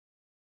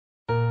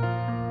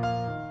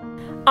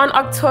On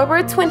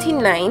October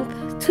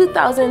 29,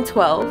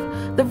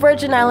 2012, the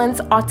Virgin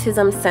Islands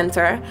Autism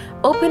Centre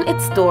opened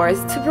its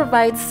doors to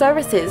provide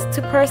services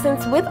to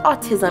persons with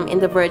autism in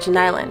the Virgin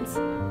Islands.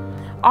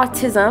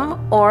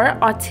 Autism, or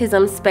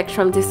Autism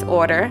Spectrum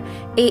Disorder,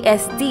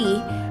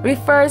 ASD,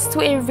 refers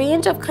to a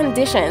range of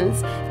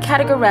conditions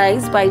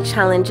categorized by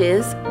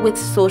challenges with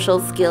social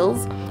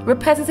skills,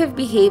 repetitive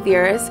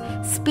behaviors,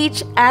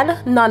 speech and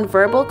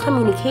nonverbal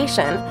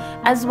communication,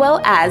 as well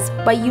as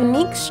by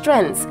unique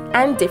strengths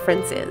and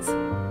differences.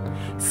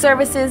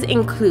 Services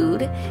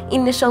include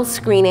initial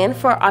screening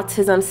for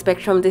Autism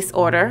Spectrum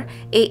Disorder,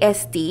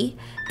 ASD,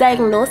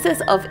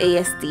 diagnosis of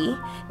ASD,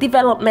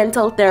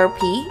 developmental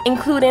therapy,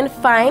 including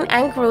fine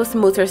and gross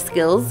motor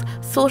skills,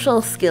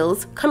 social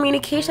skills,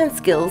 communication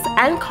skills,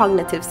 and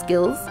cognitive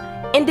skills,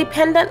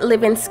 independent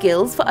living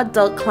skills for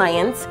adult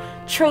clients,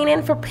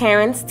 training for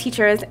parents,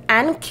 teachers,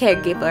 and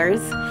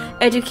caregivers,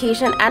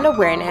 education and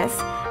awareness,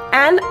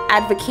 and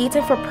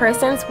advocating for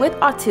persons with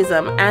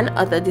autism and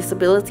other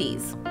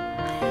disabilities.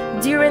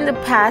 During the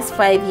past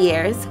 5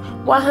 years,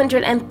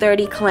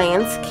 130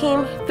 clients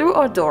came through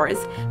our doors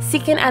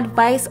seeking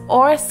advice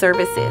or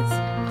services.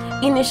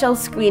 Initial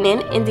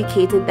screening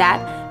indicated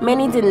that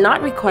many did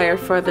not require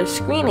further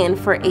screening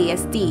for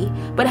ASD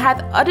but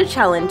had other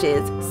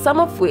challenges,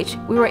 some of which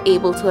we were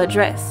able to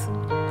address.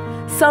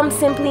 Some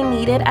simply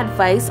needed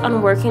advice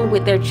on working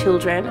with their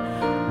children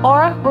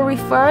or were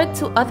referred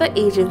to other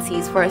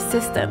agencies for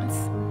assistance.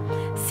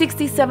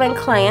 67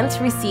 clients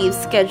received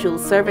scheduled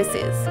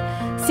services.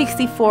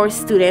 64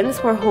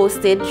 students were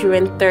hosted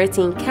during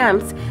 13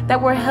 camps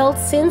that were held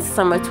since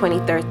summer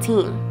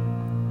 2013.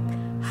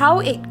 How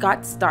it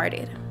got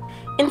started.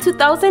 In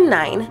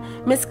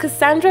 2009, Ms.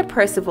 Cassandra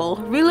Percival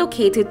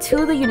relocated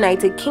to the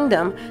United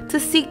Kingdom to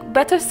seek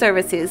better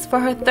services for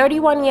her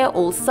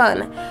 31-year-old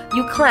son,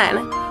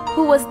 Yuclan,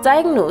 who was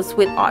diagnosed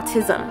with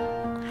autism.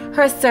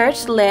 Her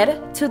search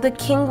led to the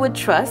Kingwood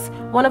Trust,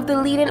 one of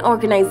the leading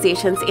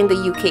organizations in the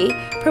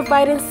UK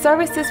providing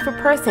services for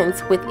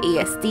persons with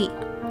ASD.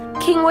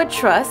 Kingwood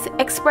Trust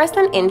expressed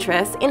an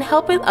interest in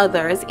helping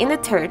others in the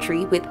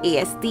territory with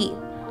ASD.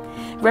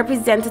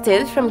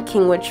 Representatives from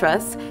Kingwood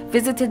Trust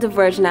visited the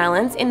Virgin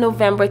Islands in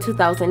November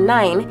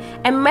 2009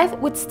 and met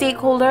with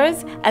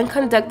stakeholders and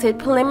conducted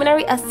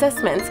preliminary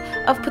assessments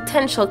of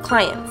potential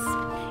clients.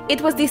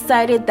 It was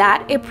decided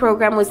that a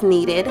program was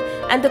needed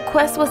and the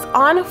quest was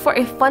on for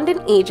a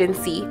funding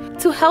agency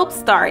to help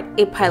start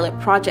a pilot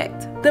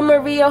project. The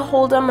Maria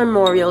Holder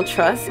Memorial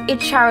Trust, a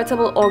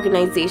charitable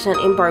organization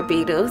in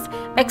Barbados,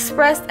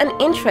 expressed an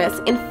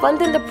interest in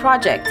funding the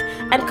project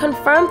and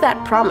confirmed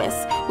that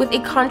promise with a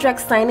contract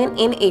signing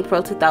in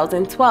April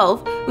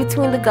 2012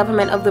 between the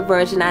government of the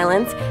Virgin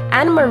Islands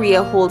and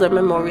Maria Holder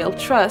Memorial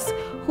Trust,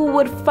 who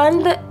would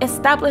fund the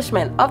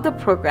establishment of the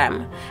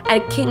program,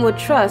 and Kingwood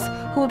Trust,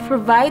 who would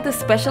provide the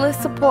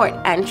specialist support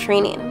and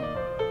training.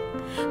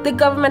 The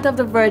government of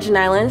the Virgin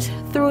Islands,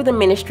 through the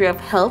Ministry of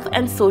Health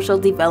and Social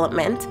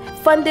Development,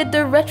 funded the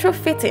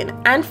retrofitting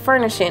and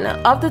furnishing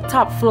of the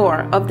top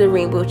floor of the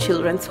Rainbow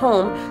Children's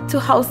Home to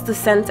house the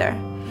center.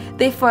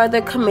 They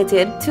further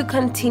committed to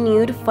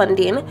continued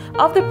funding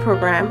of the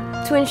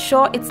program to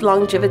ensure its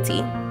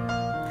longevity.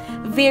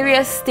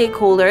 Various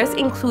stakeholders,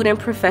 including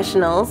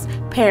professionals,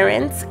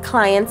 parents,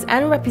 clients,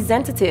 and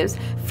representatives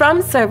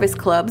from service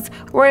clubs,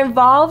 were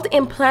involved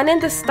in planning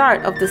the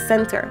start of the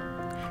center.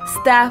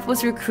 Staff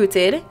was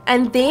recruited,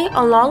 and they,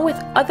 along with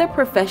other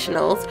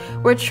professionals,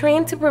 were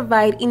trained to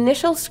provide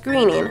initial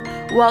screening,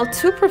 while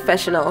 2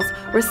 professionals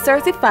were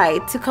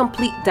certified to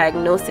complete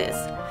diagnosis.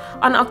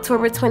 On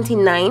October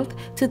 29,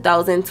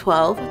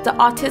 2012, the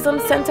Autism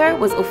Centre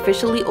was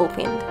officially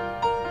opened.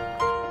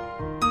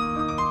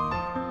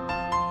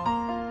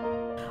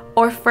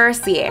 Our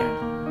first year.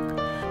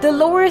 The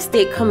Lower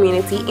Estate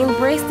community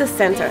embraced the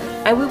center,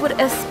 and we would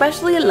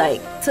especially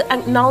like to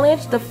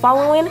acknowledge the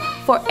following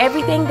for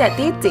everything that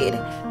they did,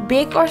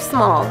 big or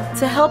small,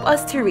 to help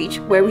us to reach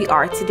where we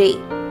are today.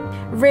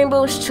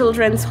 Rainbow's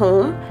Children's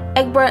Home,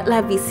 Egbert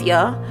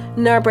Lavicia,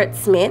 Norbert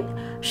Smith,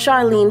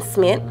 Charlene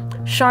Smith,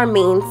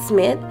 Charmaine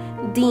Smith,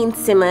 Dean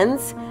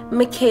Simmons,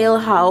 Mikhail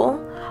Howe,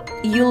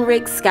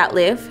 Ulrich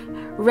Scatliff,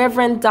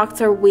 Reverend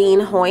Dr.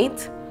 Wayne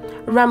Hoyt,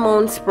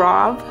 Ramon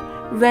Sprav,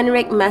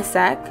 Renrick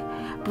Massac,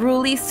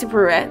 Bruley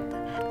Superette,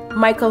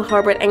 Michael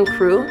Herbert and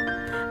crew,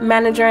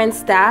 manager and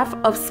staff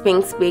of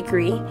Spinks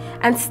Bakery,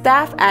 and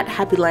staff at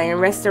Happy Lion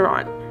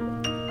Restaurant.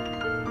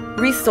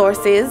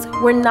 Resources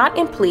were not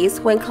in place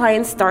when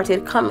clients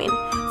started coming,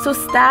 so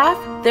staff,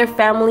 their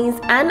families,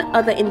 and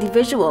other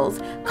individuals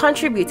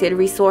contributed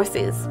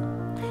resources.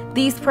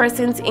 These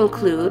persons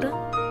include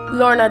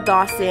Lorna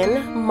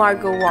Dawson,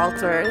 Margot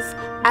Walters,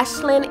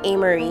 Ashlyn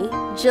Amory,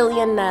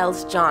 Jillian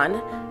Niles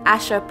John,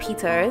 Asha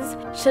Peters,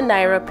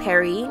 Shanaira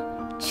Perry,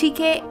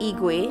 Chike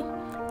Igwe,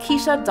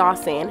 Keisha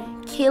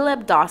Dawson,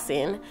 Caleb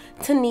Dawson,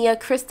 Tania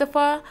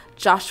Christopher,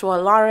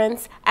 Joshua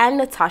Lawrence, and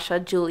Natasha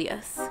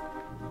Julius.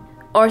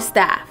 Our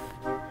staff.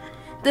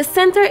 The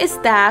center is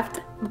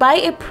staffed by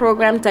a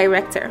program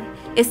director,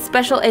 a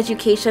special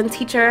education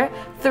teacher,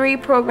 3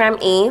 program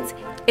aides,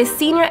 a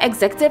senior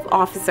executive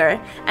officer,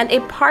 and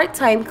a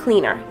part-time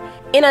cleaner.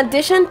 In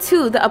addition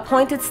to the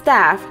appointed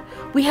staff,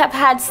 we have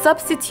had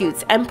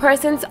substitutes and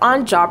persons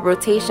on job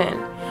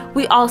rotation.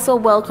 We also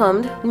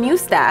welcomed new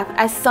staff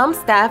as some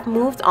staff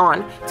moved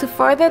on to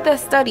further their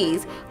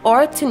studies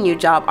or to new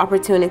job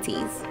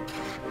opportunities.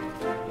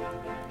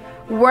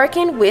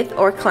 Working with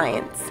our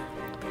clients.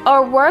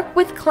 Our work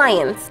with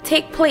clients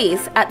take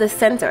place at the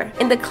center,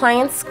 in the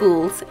clients'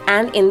 schools,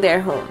 and in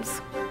their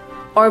homes.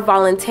 Our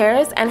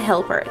volunteers and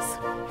helpers.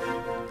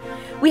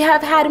 We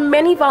have had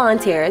many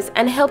volunteers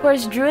and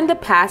helpers during the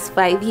past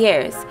 5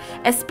 years,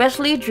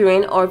 especially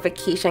during our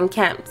vacation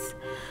camps.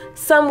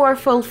 Some were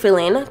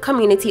fulfilling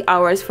community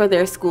hours for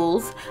their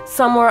schools,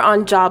 some were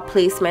on job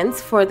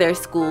placements for their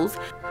schools,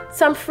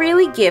 some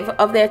freely give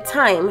of their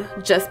time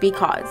just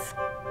because.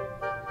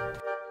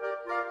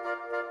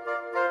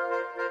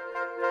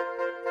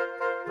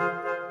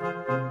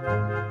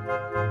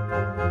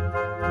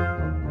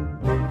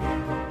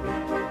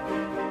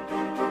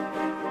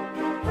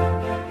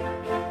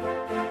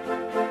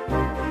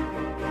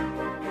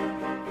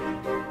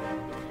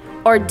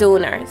 Or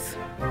donors.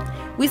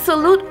 We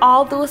salute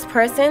all those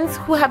persons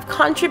who have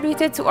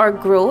contributed to our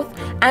growth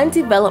and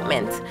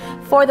development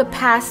for the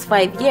past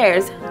 5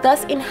 years,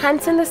 thus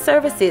enhancing the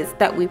services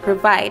that we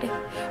provide.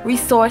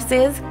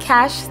 Resources,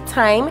 cash,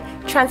 time,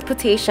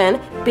 transportation,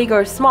 big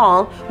or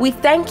small, we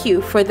thank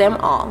you for them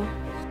all.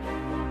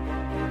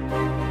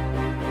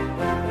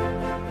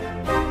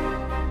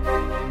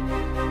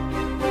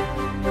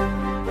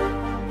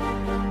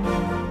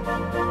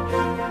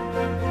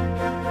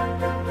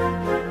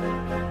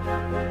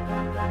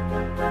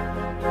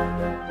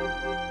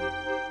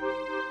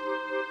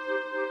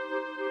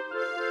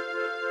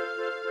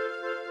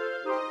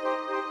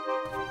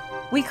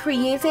 We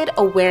created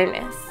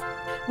awareness.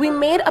 We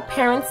made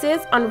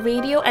appearances on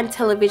radio and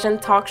television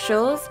talk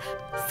shows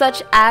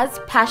such as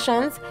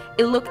Passions,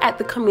 A Look at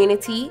the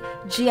Community,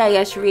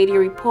 GIS Radio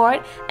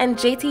Report, and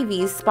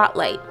JTV's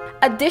Spotlight.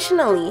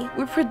 Additionally,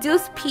 we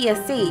produced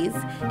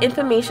PSAs.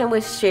 Information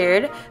was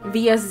shared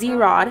via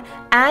ZROD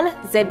and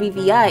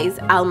ZBVI's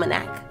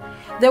Almanac.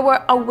 There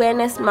were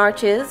awareness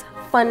marches,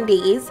 fun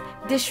days,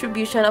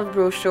 distribution of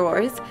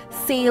brochures,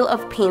 sale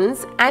of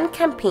pins, and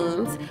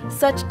campaigns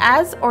such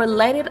as our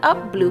Lighted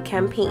Up Blue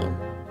campaign.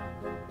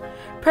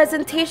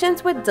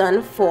 Presentations were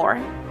done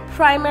for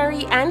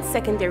primary and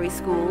secondary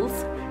schools,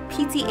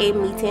 PTA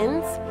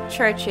meetings,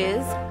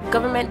 churches,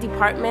 government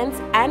departments,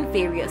 and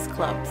various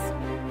clubs.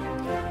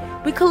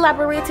 We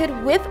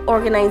collaborated with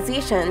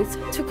organizations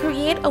to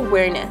create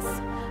awareness,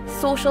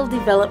 Social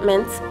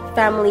Development,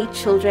 Family,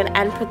 Children,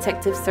 and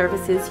Protective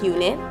Services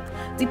Unit,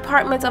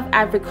 Department of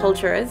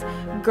Agriculture's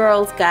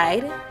Girls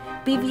Guide,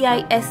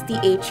 BVI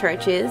SDA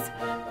Churches,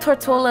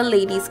 Tortola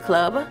Ladies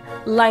Club,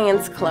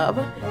 Lions Club,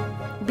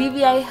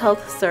 BVI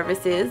Health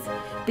Services,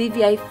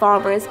 BVI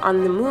Farmers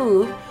on the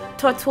Move,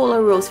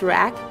 Tortola Rose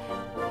Rack,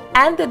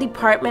 and the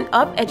Department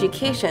of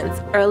Education's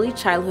Early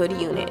Childhood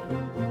Unit.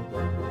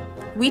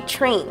 We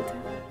trained.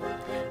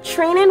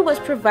 Training was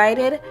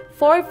provided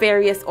for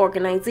various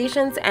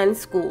organizations and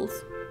schools.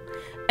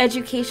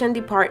 Education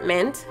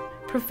Department,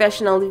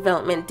 Professional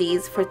Development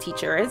Days for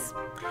teachers,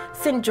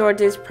 St.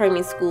 George's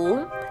Primary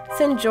School,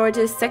 St.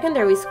 George's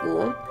Secondary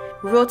School,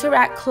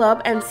 Rotaract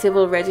Club and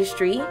Civil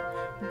Registry,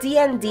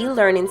 D&D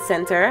Learning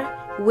Center,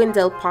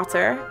 Wendell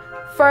Potter,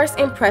 First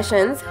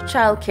Impressions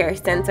Child Care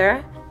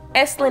Center,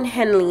 Estlin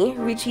Henley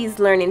Ritchie's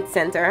Learning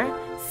Center,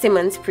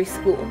 Simmons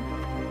Preschool.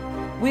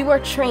 We were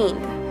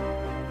trained.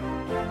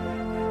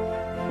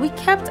 We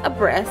kept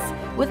abreast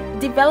with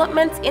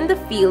developments in the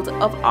field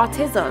of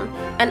autism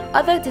and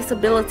other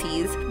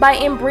disabilities by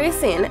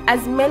embracing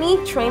as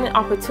many training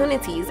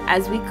opportunities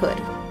as we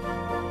could.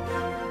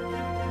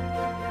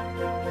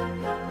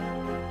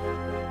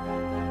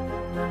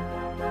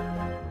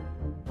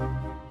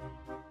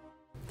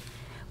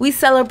 We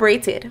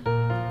celebrated.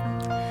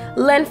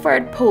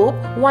 Lenford Pope,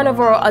 one of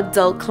our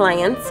adult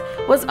clients,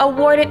 was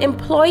awarded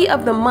Employee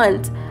of the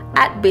Month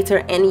at Bitter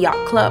End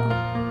Yacht Club.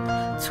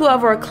 2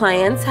 of our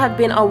clients have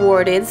been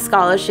awarded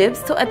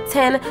scholarships to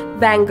attend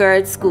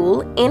Vanguard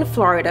School in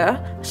Florida,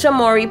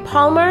 Shamori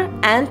Palmer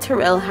and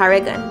Terrell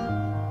Harrigan.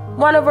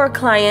 One of our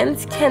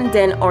clients,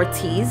 Kenden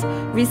Ortiz,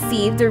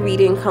 received the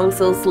Reading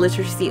Council's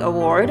Literacy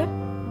Award.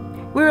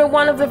 We were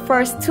one of the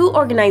first 2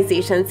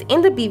 organizations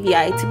in the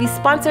BVI to be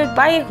sponsored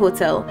by a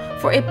hotel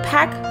for a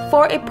Pack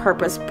for a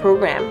Purpose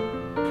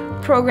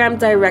program. Program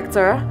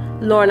Director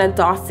Lorna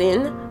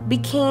Dawson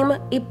became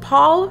a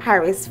Paul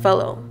Harris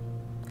Fellow.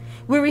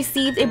 We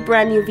received a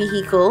brand new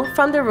vehicle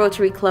from the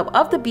Rotary Club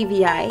of the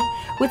BVI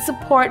with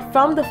support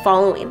from the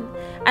following: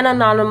 an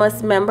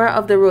anonymous member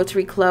of the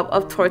Rotary Club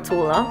of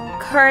Tortola,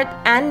 Kurt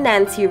and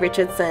Nancy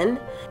Richardson,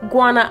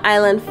 Guana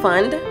Island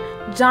Fund,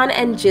 John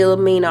and Jill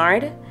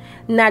Maynard,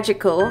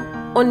 Najico,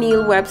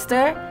 O'Neill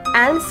Webster,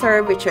 and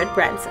Sir Richard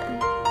Branson.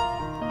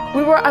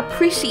 We were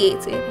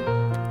appreciated.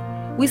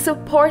 We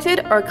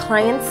supported our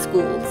clients'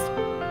 schools.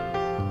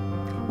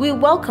 We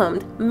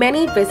welcomed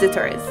many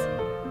visitors.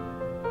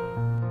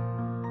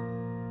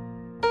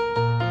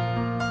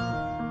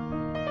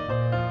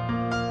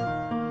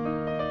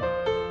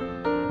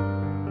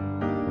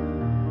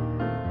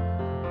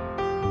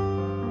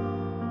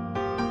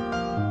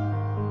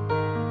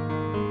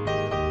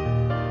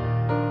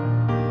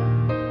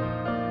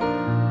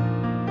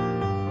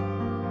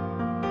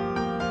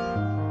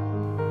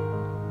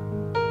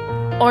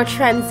 or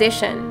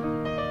transition.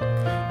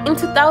 In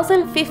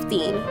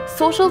 2015,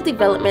 Social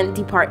Development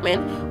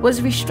Department was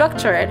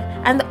restructured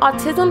and the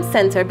Autism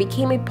Centre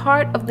became a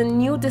part of the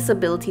new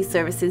Disability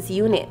Services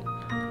Unit.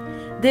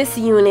 This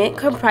unit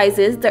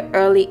comprises the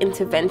Early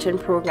Intervention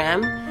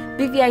Program,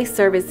 BVI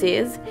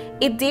Services,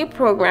 a day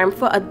program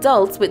for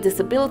adults with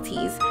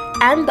disabilities,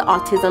 and the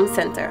Autism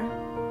Centre.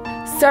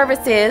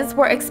 Services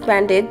were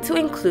expanded to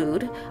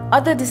include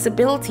other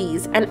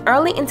disabilities and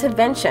early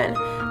intervention,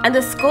 and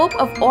the scope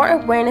of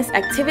our awareness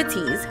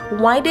activities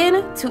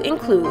widened to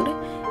include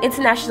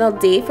International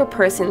Day for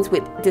Persons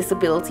with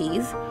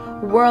Disabilities,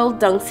 World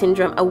Down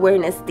Syndrome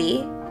Awareness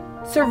Day,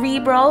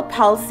 Cerebral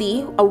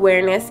Palsy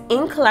Awareness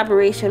in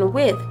collaboration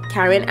with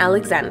Karen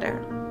Alexander.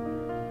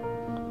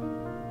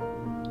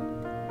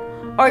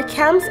 Our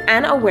Camps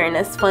and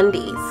Awareness Fun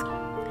Days.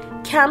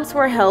 Camps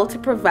were held to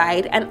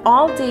provide an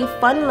all-day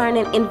fun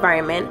learning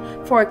environment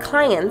for our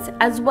clients,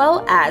 as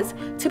well as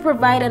to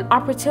provide an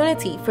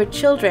opportunity for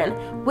children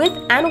with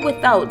and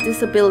without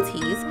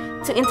disabilities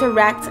to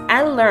interact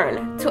and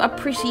learn to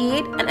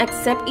appreciate and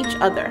accept each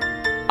other.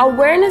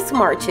 Awareness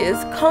marches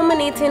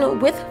culminating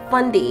with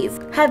fun days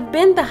have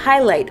been the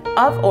highlight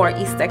of our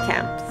Easter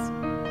camps.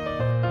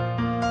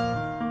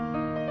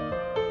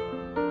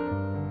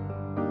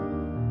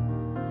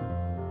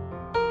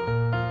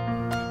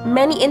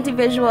 Many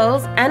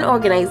individuals and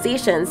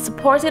organizations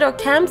supported our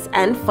camps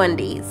and fun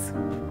days.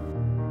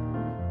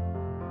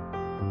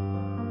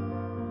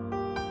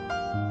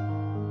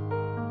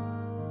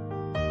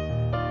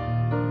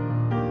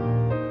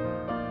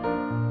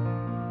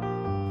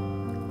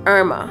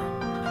 Irma.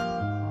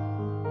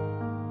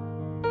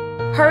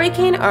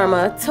 Hurricane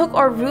Irma took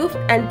our roof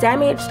and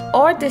damaged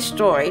or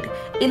destroyed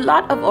a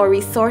lot of our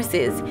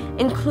resources,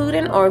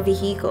 including our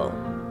vehicle.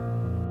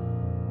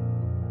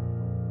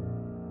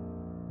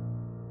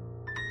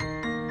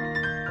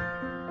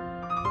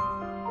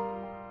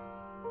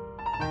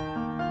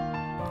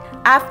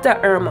 After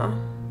Irma,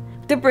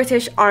 the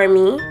British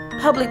Army,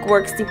 Public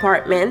Works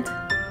Department,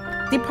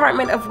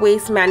 Department of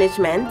Waste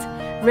Management,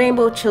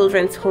 Rainbow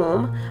Children's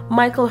Home,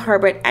 Michael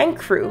Herbert and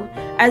crew,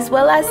 as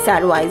well as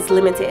Sadwise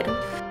Limited.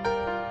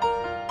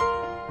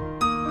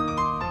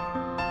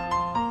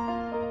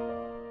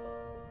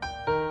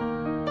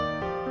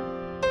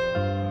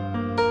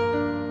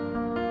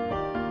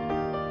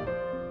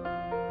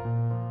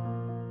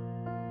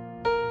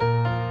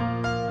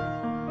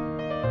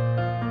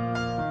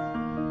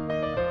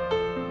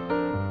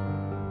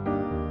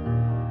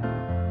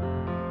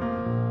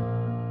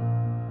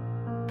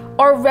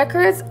 Our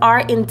records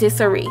are in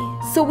disarray,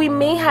 so we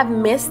may have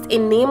missed a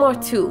name or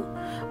two,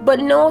 but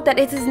know that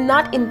it is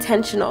not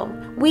intentional.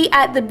 We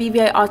at the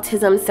BVI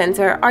Autism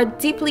Centre are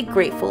deeply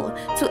grateful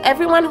to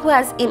everyone who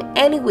has in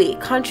any way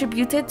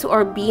contributed to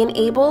our being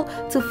able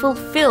to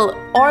fulfill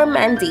our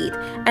mandate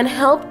and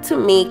help to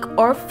make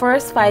our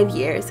first 5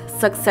 years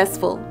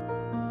successful.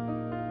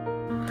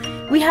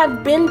 We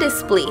have been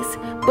displaced,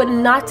 but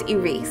not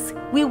erased.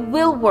 We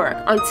will work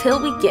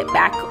until we get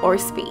back our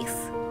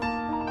space.